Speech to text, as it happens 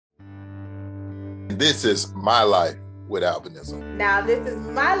This is my life with albinism. Now this is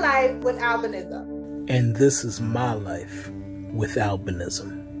my life with albinism. And this is my life with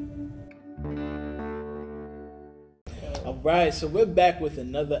albinism. All right, so we're back with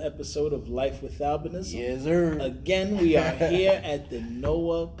another episode of Life with Albinism. Yes, sir. Again, we are here at the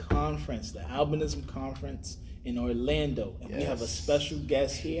NOAA conference, the Albinism conference in Orlando. And we have a special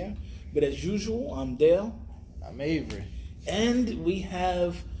guest here. But as usual, I'm Dale. I'm Avery. And we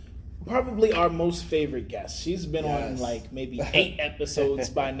have probably our most favorite guest. She's been on like maybe 8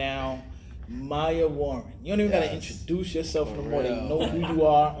 episodes by now. Maya Warren. You don't even got to introduce yourself no more. They know who you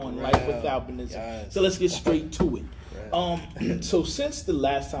are on Life with Albinism. So let's get straight to it. So since the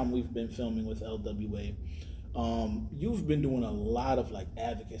last time we've been filming with LWA, you've been doing a lot of like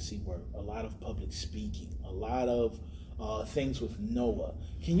advocacy work, a lot of public speaking, a lot of things with NOAA.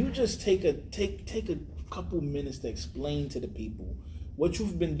 Can you just take a couple minutes to explain to the people what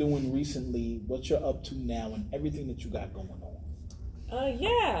you've been doing recently, what you're up to now, and everything that you got going on?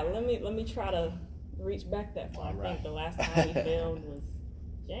 Let me try to reach back that far. I think the last time we filmed was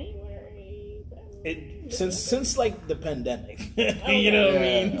January. Since like the pandemic, you know what I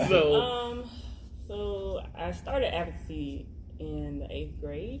mean. So I started advocacy in the 8th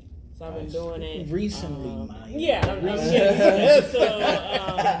grade. So I've been doing it recently. I'm getting to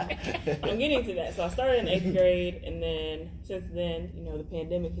that. I'm getting to that. So I started in 8th grade, and then since then, the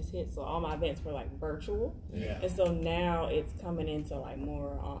pandemic has hit. So all my events were like virtual, and so now it's coming into like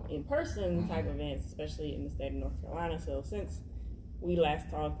more in-person type events, especially in the state of North Carolina. So since we last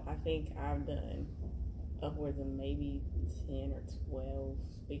talked, I think I've done upwards of maybe 10 or 12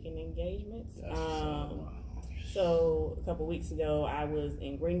 speaking engagements. So a couple weeks ago, I was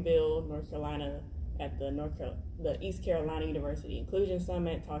in Greenville, North Carolina, at the East Carolina University Inclusion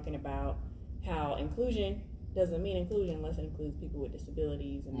Summit, talking about how inclusion doesn't mean inclusion unless it includes people with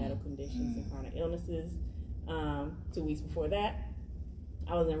disabilities and medical conditions and chronic illnesses. 2 weeks before that,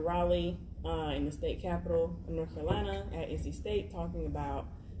 I was in Raleigh, in the state capital of North Carolina, at NC State, talking about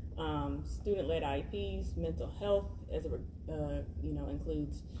student-led IEPs, mental health, as it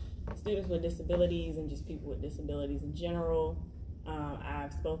includes students with disabilities and just people with disabilities in general.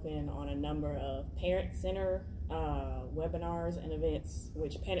 I've spoken on a number of parent center webinars and events,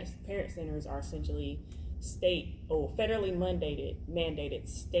 which parent centers are essentially federally mandated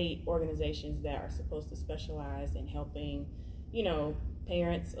state organizations that are supposed to specialize in helping,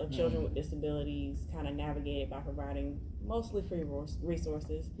 parents of children with disabilities kind of navigate it by providing mostly free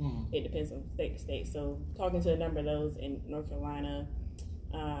resources. It depends on state to state. So talking to a number of those in North Carolina,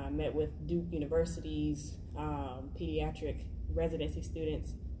 met with Duke University's pediatric residency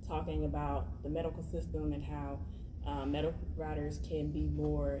students, talking about the medical system and how medical providers can be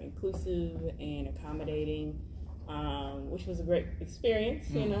more inclusive and accommodating, which was a great experience.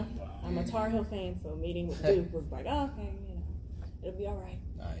 I'm a Tar Heel fan, so meeting with Duke was like, okay, it'll be all right.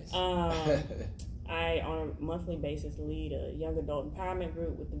 Nice. I, on a monthly basis, lead a young adult empowerment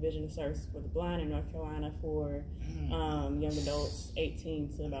group with the Division of Services for the Blind in North Carolina for young adults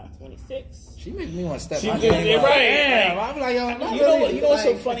 18 to about 26. She makes me want to step my game up. Right. Damn, I'm like, you know what's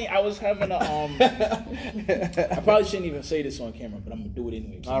so funny? I was having a I probably shouldn't even say this on camera, but I'm gonna do it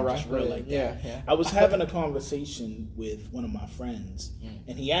anyway. All right, just real like that. Yeah. I was having a conversation with one of my friends,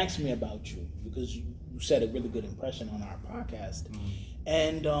 and he asked me about you because you said a really good impression on our podcast.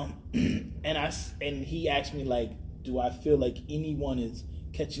 And he asked me, like, do I feel like anyone is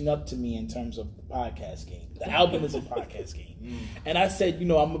catching up to me in terms of the podcast game, the Albinism podcast game? And I said, I'm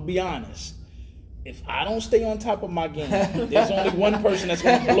gonna be honest. If I don't stay on top of my game, there's only one person that's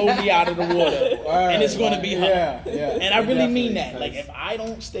gonna blow me out of the water, and it's gonna be her. And I really mean that. Like, if I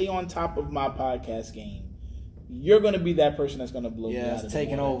don't stay on top of my podcast game, you're gonna be that person that's gonna blow me out of the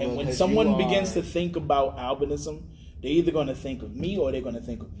water. Over, and when someone begins to think about albinism, they're either going to think of me or they're going to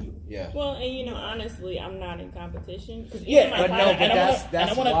think of you. Yeah. Well, and honestly, I'm not in competition.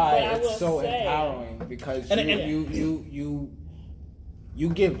 That's why it's so empowering, because you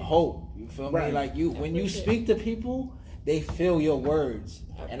give hope. You feel me? Like when you speak to people, they feel your words,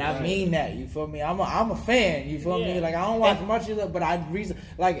 and I mean that. You feel me? I'm a fan. You feel me? Like, I don't watch much of it, but I've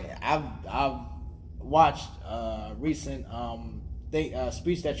watched recent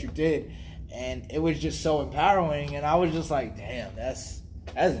speech that you did. And it was just so empowering, and I was just like, "Damn, that's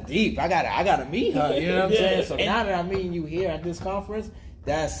deep. I gotta meet her." You know what I'm saying? So now that I'm meeting you here at this conference,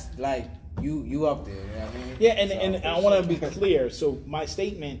 that's like you up there. You know what I mean? Yeah, and I want to be clear. So my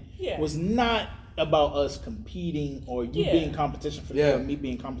statement was not about us competing or you being competition for me or me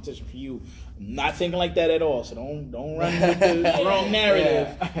being competition for you. I'm not thinking like that at all. So don't run with the wrong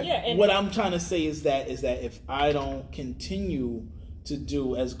narrative. What I'm trying to say is that if I don't continue to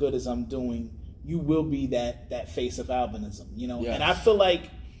do as good as I'm doing, you will be that face of albinism, you know. Yes. And I feel like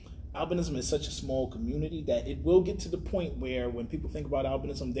albinism is such a small community that it will get to the point where when people think about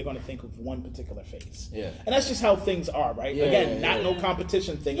albinism, they're going to think of one particular face. Yeah. And that's just how things are, right? Yeah, Again, yeah, not no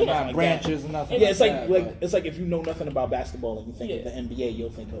competition thing. Yeah. Or nothing Not like branches that. and nothing. Yeah, it's like, that, it's like if you know nothing about basketball and you think of the NBA, you'll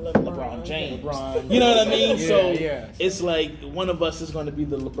think of LeBron James. LeBron. You know what I mean? Yeah, So yeah. it's like one of us is going to be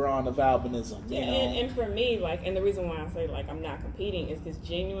the LeBron of albinism. You Yeah, know? and for me, like, and the reason why I say like I'm not competing is because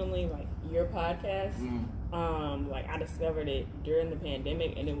genuinely, like, your podcast, like, I discovered it during the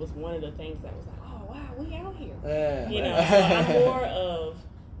pandemic, and it was one of the things that was like, oh wow, we out here. You know, so I'm more of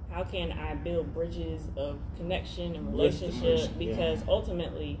how can I build bridges of connection and relationship, because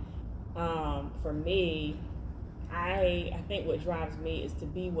ultimately, for me, I think what drives me is to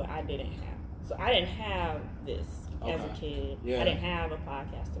be what I didn't have. So I didn't have this as a kid. I didn't have a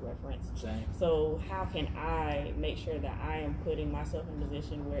podcast to reference. Same. So how can I make sure that I am putting myself in a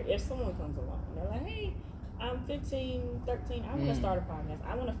position where if someone comes along and they're like, hey, I'm 15, 13, I want to start a podcast.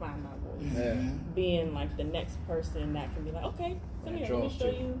 I want to find my voice. Yeah. Being like the next person that can be like, okay, come here, let me show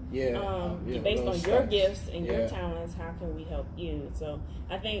you. Yeah. Based on your gifts and your Yeah. talents, how can we help you? So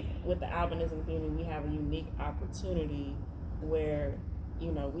I think with the albinism community, we have a unique opportunity where,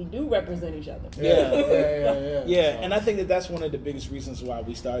 you know, we do represent each other. Yeah, and I think that that's one of the biggest reasons why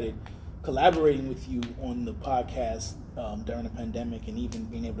we started collaborating with you on the podcast during the pandemic, and even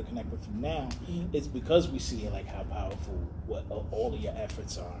being able to connect with you now, is because we see like how powerful what all of your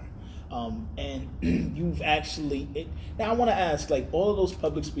efforts are. And you've actually now I want to ask, like, all of those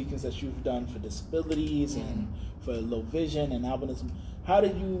public speakings that you've done for disabilities and for low vision and albinism, how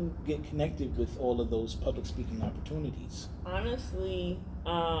did you get connected with all of those public speaking opportunities? Honestly,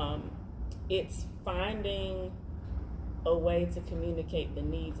 it's finding a way to communicate the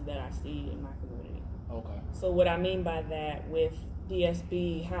needs that I see in my community. Okay. So what I mean by that with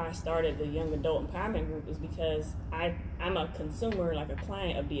DSB, how I started the Young Adult Empowerment Group, is because I'm a consumer, like a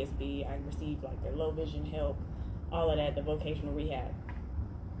client of DSB. I receive like their low vision help, all of that, the vocational rehab.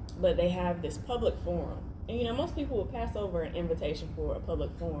 But they have this public forum. And, you know, most people would pass over an invitation for a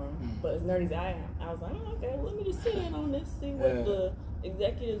public forum, but as nerdy as I am, I was like, oh, okay, well, let me just sit in on this, see what the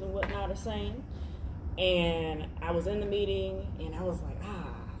executives and whatnot are saying. And I was in the meeting, and I was like,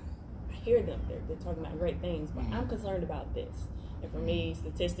 I hear them. They're talking about great things, but I'm concerned about this. And for me,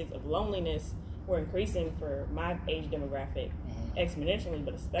 statistics of loneliness were increasing for my age demographic exponentially,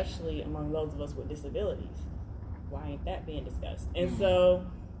 but especially among those of us with disabilities. Why ain't that being discussed? And so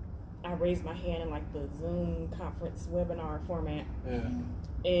I raised my hand in like the Zoom conference webinar format,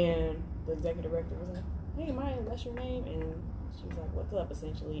 and the executive director was like, hey, Maya, that's your name? And she was like, what's up,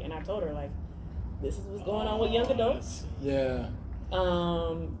 essentially? And I told her, like, this is what's going on with young adults. Yeah.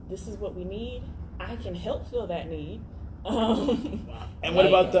 This is what we need. I can help fill that need. And what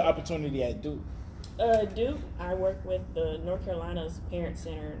about the opportunity at Duke? Duke, I work with the North Carolina's Parent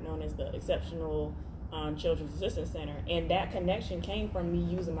Center, known as the Exceptional Children's Assistance Center, and that connection came from me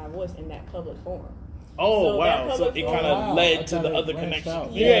using my voice in that public forum. Oh, So wow. So it kind of led to the other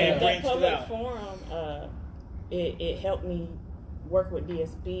connection. Yeah, that public forum, it helped me work with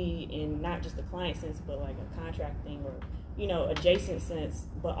DSB in not just the client sense, but like a contracting or, you know, adjacent sense,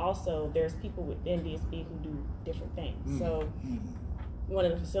 but also there's people within DSB who do different things. So one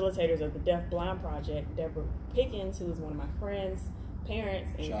of the facilitators of the Deaf Blind Project, Deborah Pickens, who is one of my friends,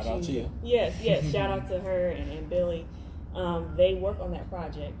 parents, and shout out to you. Yes, shout out to her and Billy. They work on that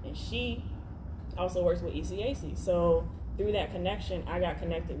project, and she also works with ECAC. So through that connection, I got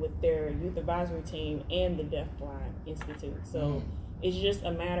connected with their youth advisory team and the Deaf Blind Institute. So it's just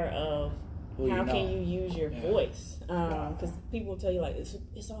a matter of how can you use your voice? Because people tell you, like,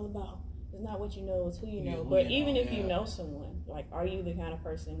 it's all about, it's not what you know, it's who you know. But even if you know someone, like, are you the kind of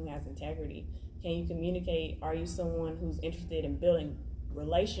person who has integrity? Can you communicate? Are you someone who's interested in building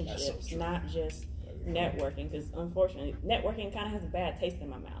relationships, not just networking? Because unfortunately, networking kind of has a bad taste in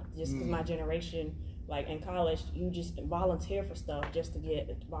my mouth. Just because my generation, like in college, you just volunteer for stuff just to get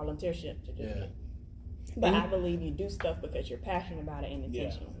a volunteership certificate. But I believe you do stuff because you're passionate about it and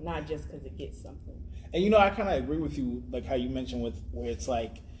intentional, not just because it gets something. And, you know, I kind of agree with you, like how you mentioned with where it's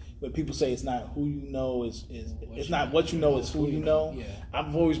like, when people say it's not who you know, it's not what you know, it's who you know. Yeah.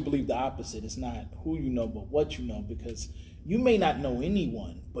 I've always believed the opposite. It's not who you know, but what you know, because you may not know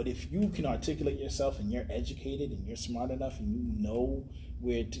anyone, but if you can articulate yourself and you're educated and you're smart enough and you know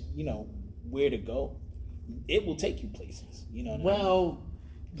where to go, it will take you places. You know what I mean?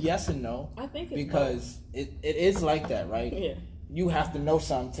 Yes and no. I think it's because it is like that, right? Yeah. You have to know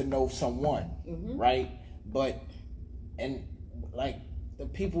something to know someone, right? But and like the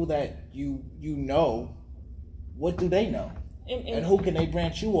people that you know, what do they know? and who can they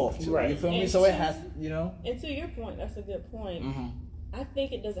branch you off to? Right. You feel me? So it has, And to your point, that's a good point. Mm-hmm. I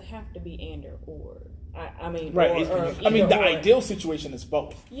think it doesn't have to be and or. I mean, right. Or I mean, the or. ideal situation is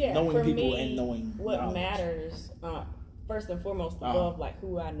both. Yeah, knowing for people me, and knowing what knowledge. matters first and foremost above like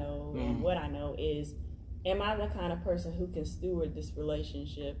who I know and what I know is, am I the kind of person who can steward this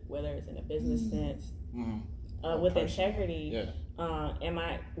relationship, whether it's in a business sense, with integrity? Yeah.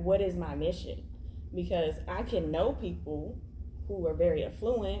 What is my mission? Because I can know people who are very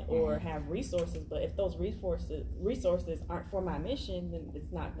affluent or have resources, but if those resources aren't for my mission, then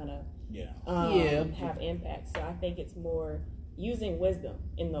it's not gonna have impact. So I think it's more using wisdom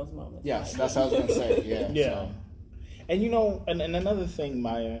in those moments. Yes, that's what I was gonna say. Yeah. Yeah. So. And and another thing,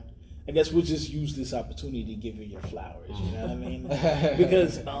 Maya, I guess we'll just use this opportunity to give you your flowers. You know what I mean?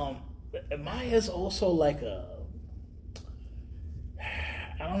 Because Maya's also like I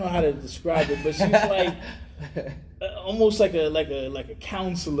don't know how to describe it, but she's like almost like a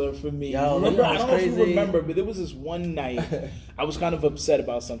counselor for me. Yo, I don't know if you crazy. remember, but there was this one night I was kind of upset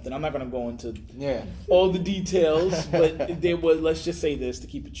about something. I'm not going to go into Yeah. all the details, but there was, let's just say this to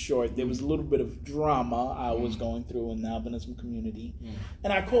keep it short, there was a little bit of drama I was going through in the albinism community,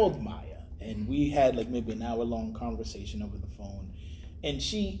 and I called Maya, and we had like maybe an hour-long conversation over the phone, and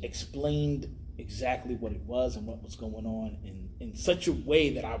she explained exactly what it was and what was going on in such a way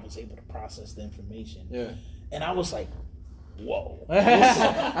that I was able to process the information. Yeah. And I was like, whoa.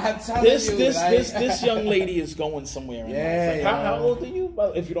 I'm telling you, This young lady is going somewhere in life. Like, how old are you,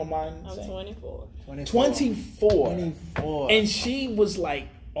 if you don't mind I'm saying? 24. 24. And she was like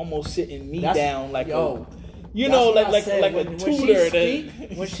almost sitting me down like yo. like a tutor.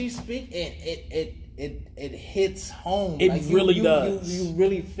 When she speak, it hits home. It like really does. You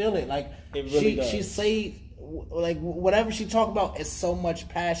really feel it. Like it really does. She say like whatever she talk about is so much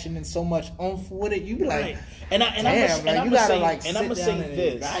passion and so much oomph with it. You be like, and I'm gonna say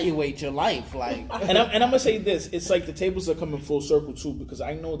this. Evaluate your life, like. and I'm gonna say this. It's like the tables are coming full circle too, because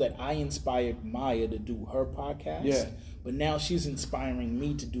I know that I inspired Maya to do her podcast. Yeah. But now she's inspiring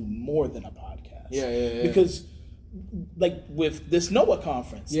me to do more than a podcast. Yeah. Because like with this NOAA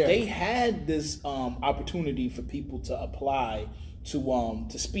conference, they had this opportunity for people to apply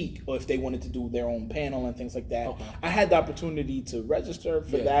to speak, or if they wanted to do their own panel and things like that. Okay. I had the opportunity to register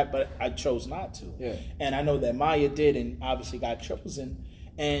for that, but I chose not to. Yeah. And I know that Maya did, and obviously got chosen.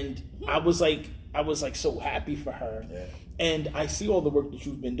 And I was like so happy for her. Yeah. And I see all the work that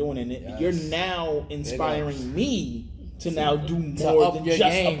you've been doing, and you're now inspiring me to now do more than just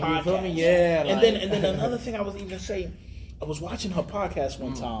a podcast. You feel me? Yeah. And then another thing I was even saying, I was watching her podcast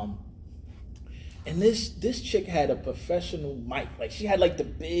one time. And this chick had a professional mic. Like, she had like the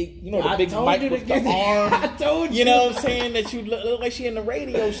big, the big mic with the arm. I told you. You know what I'm saying? That you look like she in the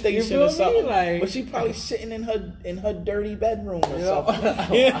radio station or something. Like, but she probably sitting in her dirty bedroom or something.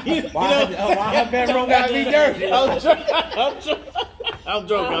 Why her bedroom got to be dirty? I'm joking. I'm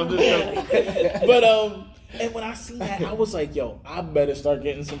just joking. But and when I seen that, I was like, yo, I better start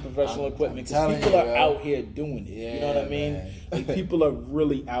getting some professional equipment, because people are out here doing it. You know what I mean? Like, people are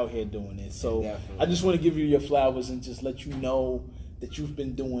really out here doing it. So I just want to give you your flowers and just let you know that you've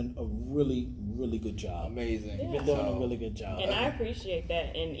been doing a really, really good job. Amazing. You've been doing a really good job. And I appreciate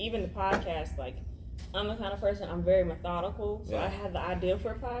that. And even the podcast, like, I'm the kind of person, I'm very methodical. So I had the idea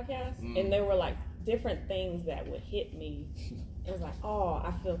for a podcast, and there were like different things that would hit me. It was like, oh,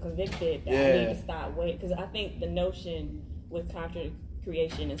 I feel convicted that I need to stop waiting. Because I think the notion with content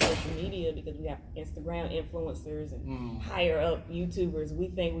creation and social media, because we have Instagram influencers and higher up YouTubers, we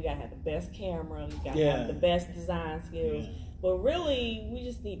think we got to have the best camera, we got to have the best design skills. Yeah. But really, we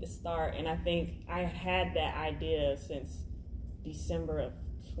just need to start. And I think I had that idea since December of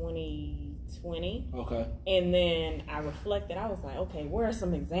 2020. Okay. And then I reflected. I was like, okay, where are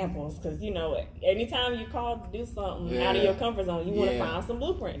some examples? Because, anytime you're called to do something out of your comfort zone, you want to find some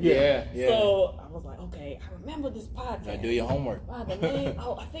blueprint. Yeah. So I was like, okay, I remember this podcast. Do your homework. Wow, the name,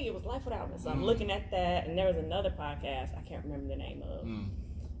 I think it was Life Without Me. So I'm looking at that, and there was another podcast I can't remember the name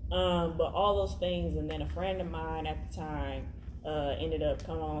of. But all those things, and then a friend of mine at the time ended up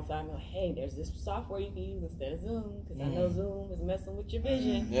coming alongside me like, hey, there's this software you can use instead of Zoom, because I know Zoom is messing with your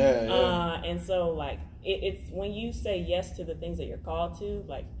vision. And so, like, it's when you say yes to the things that you're called to,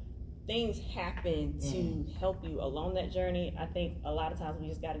 like, things happen to help you along that journey. I think a lot of times we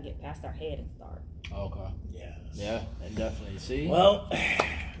just got to get past our head and start. Okay. Yes. Yeah, and definitely. See? Well,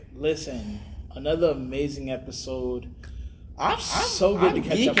 listen, another amazing episode. I'm so good to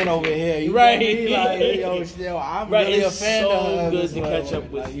catch up with over you. here. You Right. feel me? Like, yo, I'm Right, really it's a fan so of her. good This to little catch up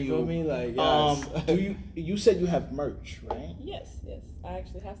woman. with Like, you. feel me? Like, yes. Do you said you have merch, right? Yes. I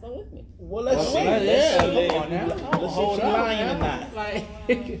actually have some with me. Well, let's see. Yeah, Let's see. come on now. Let's see if Hold she's up, lying man. or not.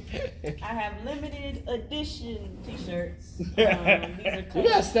 Like, I have limited edition T-shirts. These are you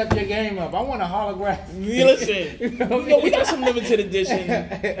gotta step your game up. I want a holograph. Listen, we got some limited edition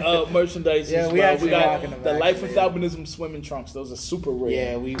merchandise. Yeah, as we well. actually We got rocking them, the Life actually, with Albinism swimming trunks. Those are super rare.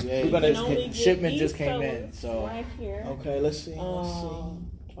 Yeah, we gonna You can only get shipment these just came in. colors So right here. Okay, let's see.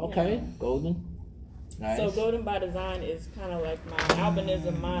 okay, Yeah. golden. Nice. So Golden by Design is kind of like my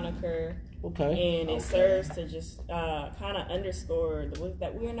albinism moniker. Okay. And it serves to just kind of underscore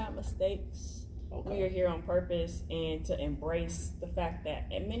that we are not mistakes. Okay. We are here on purpose and to embrace the fact that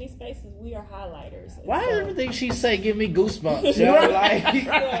in many spaces we are highlighters. And Why so, does everything she say give me goosebumps? Yo? Like,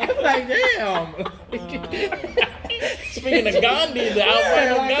 I'm like, damn. Speaking of Gandhi, the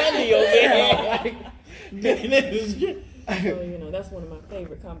albino Gandhi over here. So, that's one of my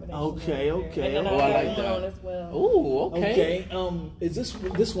favorite combinations. Okay. And then Oh, I I like have that. one on as well. Ooh, okay. Okay. Is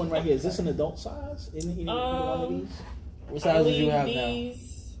this one right here? Is this an adult size? Any one of these? What I size do you believe have now?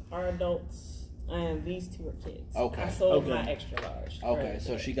 these are adults and these two are kids. Okay. I sold Okay. my extra large. Okay, earlier.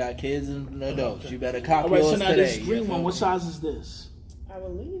 so she got kids and adults. You better copy All right. So yours now today. this green one, what size is this? I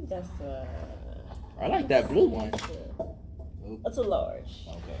believe that's I like that blue one. That's a large.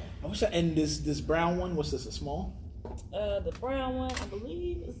 Okay. And this brown one, what's this? A small? The brown one, I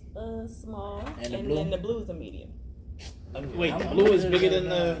believe, is small, And the and blue? then the blue is a medium. Wait, How the much blue is is bigger it?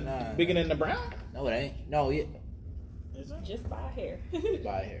 than Nah. bigger than the brown? No, it ain't. No, yeah. Just by a hair.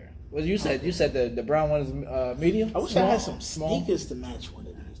 By here. Well, you said the brown one is medium. I wish I had some sneakers to match one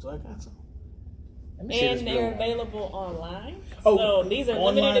of these. Do I got some? Let me see this And blue they're one. available online. Oh, so these are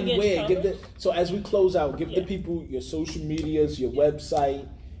limited online against where? colors. So as we close out, give the Yeah. people your social medias, your website,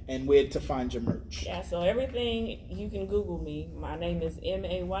 and where to find your merch. Yeah, so everything, you can Google me. My name is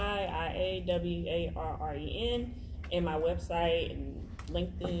MAYIAWARREN, and my website and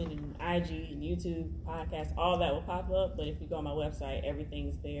LinkedIn and IG and YouTube, podcast, all that will pop up. But if you go on my website,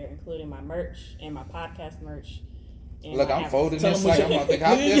 everything's there, including my merch and my podcast merch. And Look, my I'm app. folding Tell this them like what I'm you- about to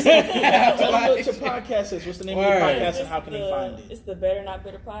cop this. Tell them what your podcast is. What's the name of your Word. podcast It's and how can they find it? It's the Better Not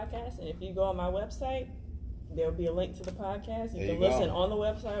Bitter podcast, and if you go on my website, there'll be a link to the podcast. You There can you go. listen on the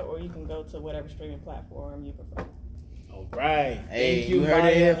website, or you can go to whatever streaming platform you prefer. All right. Hey, Thank you heard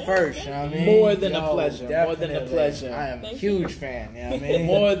it here Maya. first. You know what I mean? More than a pleasure. More than a definitely. pleasure. I am a Thank huge you. fan. You know what I mean?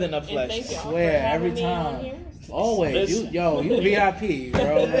 More than a And pleasure. thank y'all Swear, for having every me time. on here. Always, Listen. you VIP,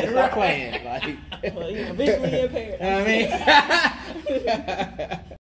 bro. Stop playing, like. Well, visually impaired. You know what I mean?